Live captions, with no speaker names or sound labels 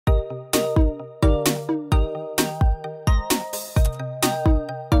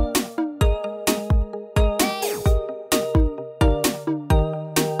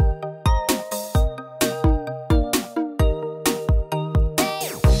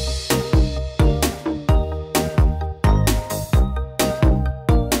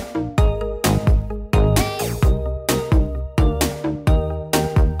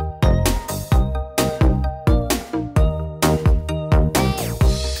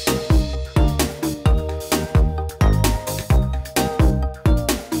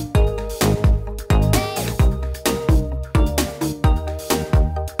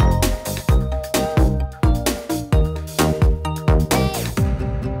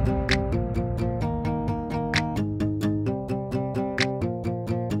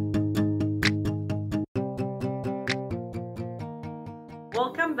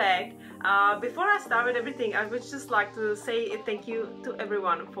welcome back. Before I start with everything, I would just like to say thank you to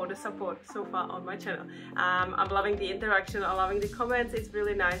everyone for the support so far on my channel. I'm loving the interaction, I'm loving the comments. It's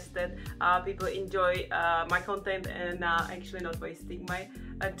really nice that people enjoy my content and actually not wasting my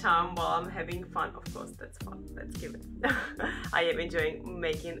time while I'm having fun. Of course, that's fun, let's give it. I am enjoying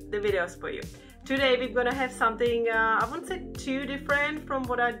making the videos for you. Today we're gonna have something, I won't say too different from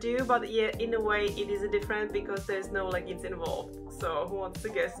what I do, but yeah, in a way it is different because there's no leggings involved. So who wants to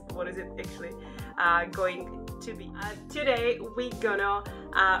guess what is it actually going to be? Today we're gonna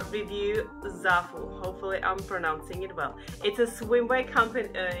review Zaful. Hopefully I'm pronouncing it well. It's a swimwear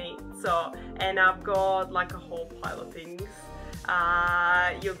company, and I've got like a whole pile of things.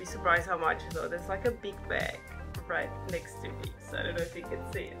 You'll be surprised how much. So there's like a big bag right next to me, so I don't know if you can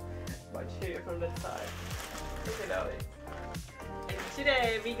see it much here from the side. Look at all this. And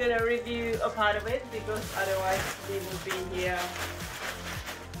today we're gonna review a part of it because otherwise we will be here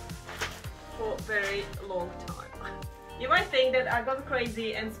for a very long time. You might think that I got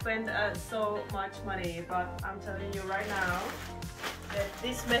crazy and spent so much money, but I'm telling you right now that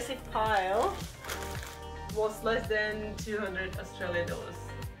this massive pile was less than 200 Australian dollars.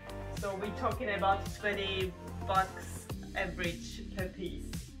 So we're talking about 20 bucks average per piece.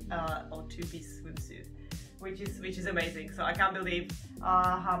 Or two-piece swimsuit, which is amazing. So I can't believe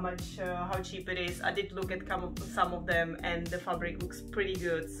how cheap it is. I did look at some of them and the fabric looks pretty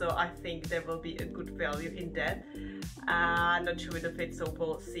good, so I think there will be a good value in that. Not sure with the fit, so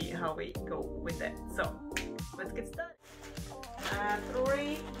we'll see how we go with that. So let's get started.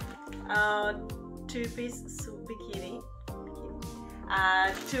 Three two-piece bikini,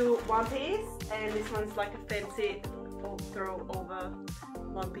 two one-piece, and this one's like a fancy throw over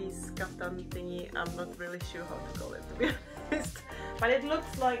one-piece kaftan thingy. I'm not really sure how to call it, to be honest, but it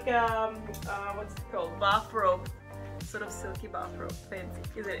looks like what's it called, bathrobe, sort of silky bathrobe, fancy,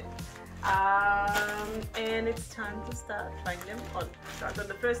 isn't it? And it's time to start trying them on. Start on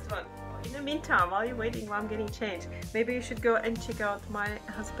the first one. In the meantime, while you're waiting, while I'm getting changed, maybe you should go and check out my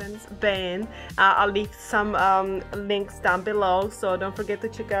husband's band. I'll leave some links down below, so don't forget to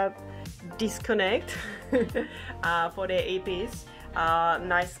check out Disconnect for their EPs.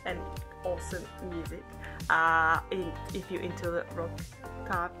 Nice and awesome music if you're into the rock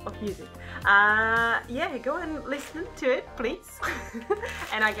type of music. Yeah, go and listen to it, please.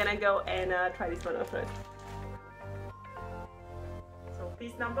 And I'm gonna go and try this one out first. So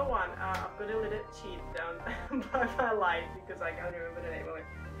piece number one, I've got a little cheat down by my light because I can't remember the name of it.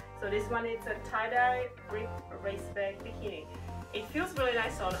 So this one is a tie-dye ripped raceback bikini. It feels really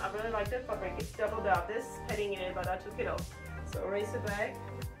nice on. I really like the fabric. It's doubled up. There's padding in it, but I took it off. So racer back,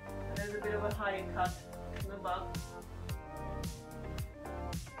 and there's a bit of a higher cut in the back.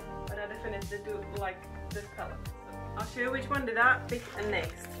 But I definitely do like this color. So I'll show you which one did I pick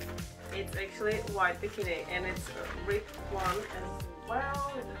next. It's actually white bikini, and it's a ripped one as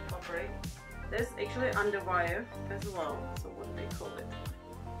well with the fabric. There's actually underwire as well. So what do they call it?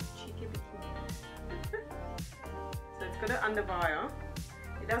 Cheeky bikini. So it's got an underwire.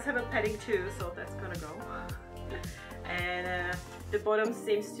 It does have a padding too, so that's gonna go. And the bottom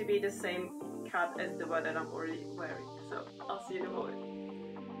seems to be the same cut as the one that I'm already wearing. So I'll see you in a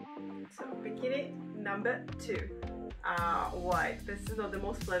moment. So bikini number two, white. This is not the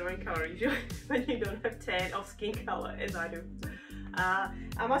most flattering color usually when you don't have tan or skin color as I do.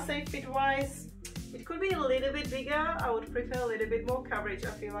 I must say, fit-wise, it could be a little bit bigger. I would prefer a little bit more coverage.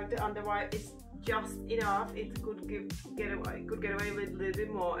 I feel like the underwire is just enough. It could get away with a little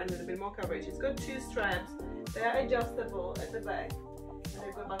bit more and a little bit more coverage. It's got two straps. They are adjustable at the back, and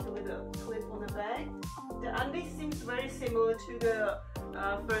they've got like a little clip on the back. The undies seems very similar to the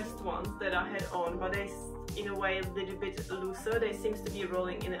first ones that I had on, but they in a way a little bit looser. They seems to be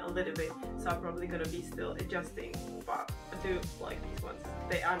rolling in it a little bit, so I'm probably gonna be still adjusting. But I do like these ones.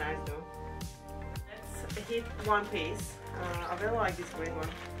 They are nice though. Let's hit one piece. I really like this green one.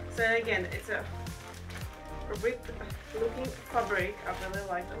 So again, it's a ripped looking fabric. I really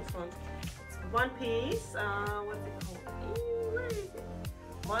like those ones. It's one piece, what's it called? Where is it?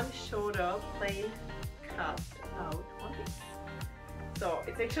 One shoulder, plain cut out one piece. So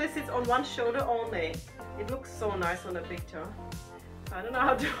it actually sits on one shoulder only. It looks so nice on the picture. So I don't know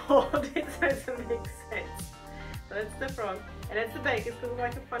how to hold it so it doesn't make sense. So that's the front, and that's the back. It's got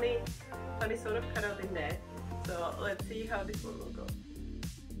like a funny sort of cutout in there. So let's see how this one will go.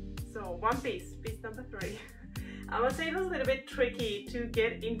 So one piece, piece number three. I must say it was a little bit tricky to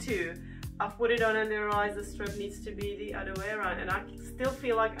get into. I've put it on and I realized the strap needs to be the other way around, and I still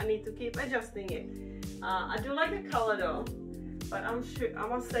feel like I need to keep adjusting it. I do like the color though, but I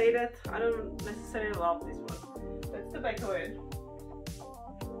must say that I don't necessarily love this one. That's the back of it.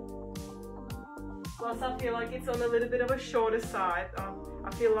 Plus I feel like it's on a little bit of a shorter side.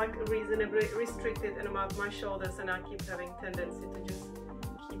 I feel like reasonably restricted about my shoulders, and I keep having tendency to just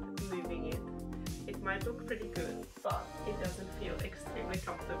keep moving it. It might look pretty good, but it doesn't feel extremely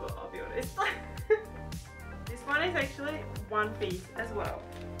comfortable, I'll be honest. This one is actually one piece as well.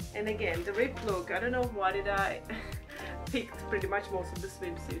 And again, the ripped look, I don't know why did I picked pretty much most of the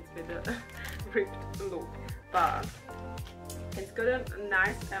swimsuits with a ripped look, but it's got a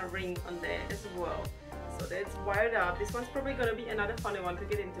nice ring on there as well. So that's wired up. This one's probably gonna be another funny one to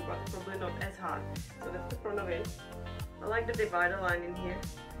get into, but probably not as hard. So that's the front of it. I like the divider line in here,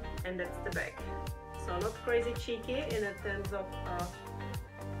 and that's the back. So not crazy cheeky in terms of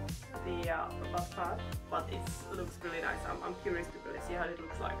the butt part, but it looks really nice. I'm curious to really see how it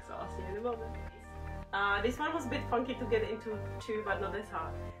looks like, so I'll see you in a moment. This one was a bit funky to get into too, but not as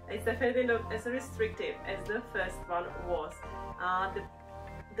hard. It's definitely not as restrictive as the first one was.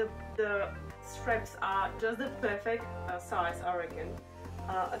 The straps are just the perfect size, I reckon.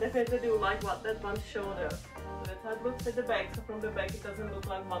 I definitely do like what that one shoulder. So that's how it looks at the back. So from the back it doesn't look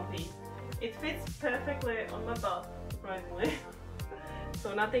like one piece. It fits perfectly on my butt, surprisingly.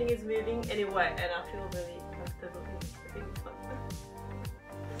 So nothing is moving anywhere, and I feel really comfortable in it. I think it's fun.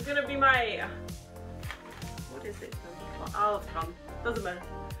 It's gonna be my... what is it? Oh, it's gone. Doesn't matter.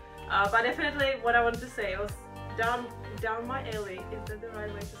 But definitely what I wanted to say was down my alley. Is that the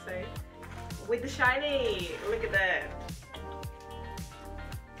right way to say? With the shiny. Look at that.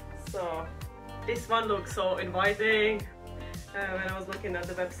 So this one looks so inviting when I was looking at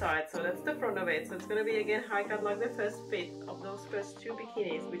the website. So that's the front of it. So it's gonna be again high cut like the first fit of those first two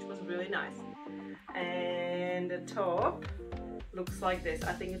bikinis, which was really nice. And the top looks like this.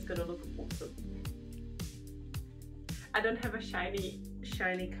 I think it's gonna look awesome. I don't have a shiny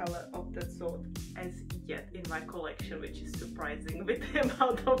color of that sort as yet in my collection, which is surprising with the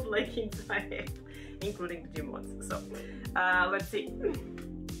amount of leggings I have, including the gym ones. So let's see.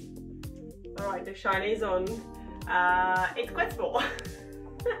 Alright, the shiny is on. It's quite small,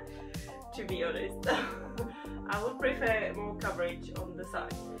 to be honest. I would prefer more coverage on the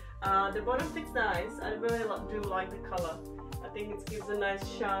side. The bottom fits nice. I really do like the color. I think it gives a nice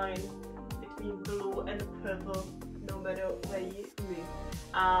shine between blue and purple, no matter where you move.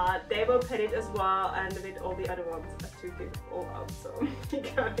 They were padded as well, and with all the other ones I took it all out, so you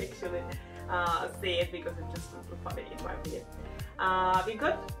can't actually see it because it just looks funny in my opinion. We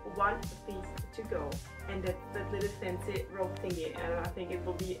got one piece to go, and that's that little fancy rope thingy, and I think it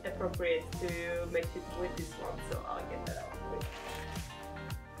will be appropriate to match it with this one, so I'll get that out.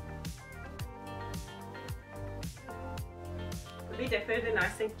 It would be definitely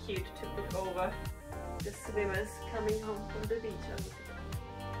nice and cute to put over the swimmers coming home from the beach.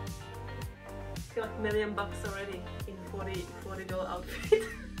 I feel like $1 million already in $40 outfit.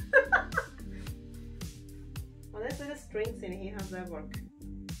 Well, there's little strings in here. How does that work?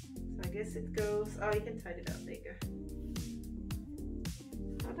 So I guess it goes. Oh, you can tie it out. There you go.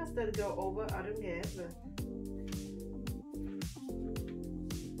 How does that go over? I don't get it.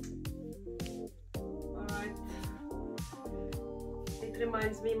 Alright. It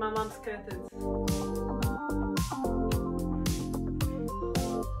reminds me of my mom's curtains.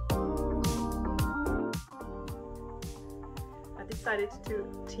 Decided to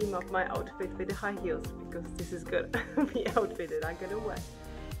team up my outfit with the high heels because this is gonna be outfitted I'm gonna wear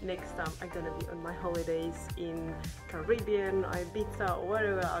next time I'm gonna be on my holidays in Caribbean, Ibiza, or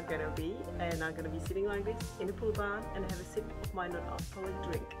wherever I'm gonna be, and I'm gonna be sitting like this in a pool bar and have a sip of my non-alcoholic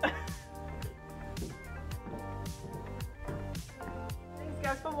drink. Thanks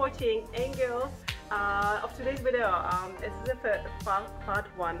guys for watching, and girls, of today's video. This is the part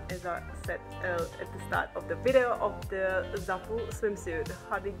one, as I said at the start of the video, of the Zaful swimsuit.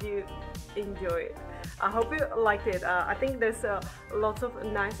 How did you enjoy it? I hope you liked it. I think there's lots of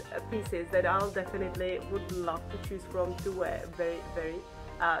nice pieces that I'll definitely would love to choose from to wear very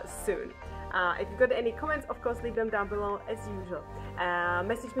soon. If you've got any comments, of course leave them down below as usual.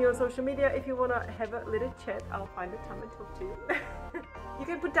 Message me on social media if you want to have a little chat. I'll find the time and talk to you. You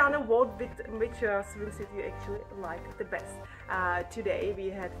can put down a vote with which swimsuit you actually like the best. Today we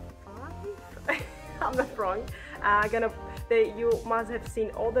had 5. I'm not wrong. You must have seen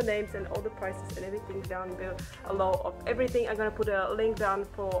all the names and all the prices and everything down below of everything. I'm gonna put a link down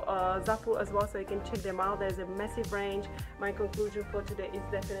for Zaful as well, so you can check them out. There's a massive range. My conclusion for today is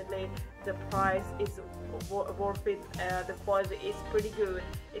definitely the price is worth it. The quality is pretty good.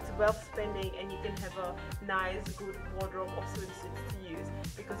 It's worth spending, and you can have a nice, good wardrobe of swimsuits to use.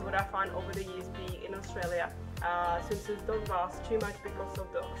 Because what I find over the years being in Australia, swimsuits don't last too much because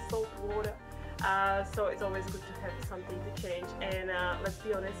of the salt water. So it's always good to have something to change. And let's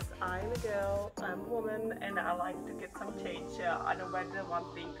be honest, I'm a girl, I'm a woman, and I like to get some change. I don't wear the one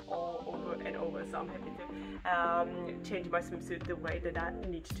thing all over and over, so I'm happy to change my swimsuit the way that I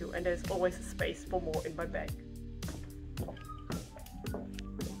need to. And there's always a space for more in my bag.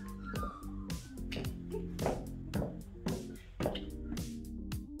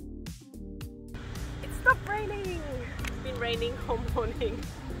 It stopped raining! It's been raining all morning.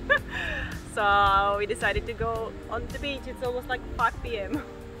 So we decided to go on the beach. It's almost like 5 p.m.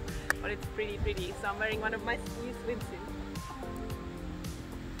 but it's pretty pretty. So I'm wearing one of my new swimsuits.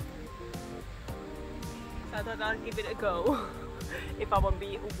 So I thought I'll give it a go if I won't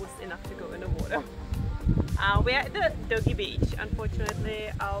be robust enough to go in the water. We're at the doggy beach.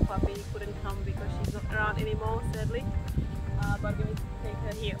 Unfortunately, our puppy couldn't come because she's not around anymore, sadly. But we take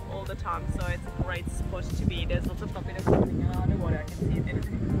her here all the time, so it's a great spot to be. There's lots of puppies running around the water. I can see it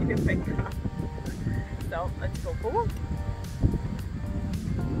in the background. So let's go for a walk.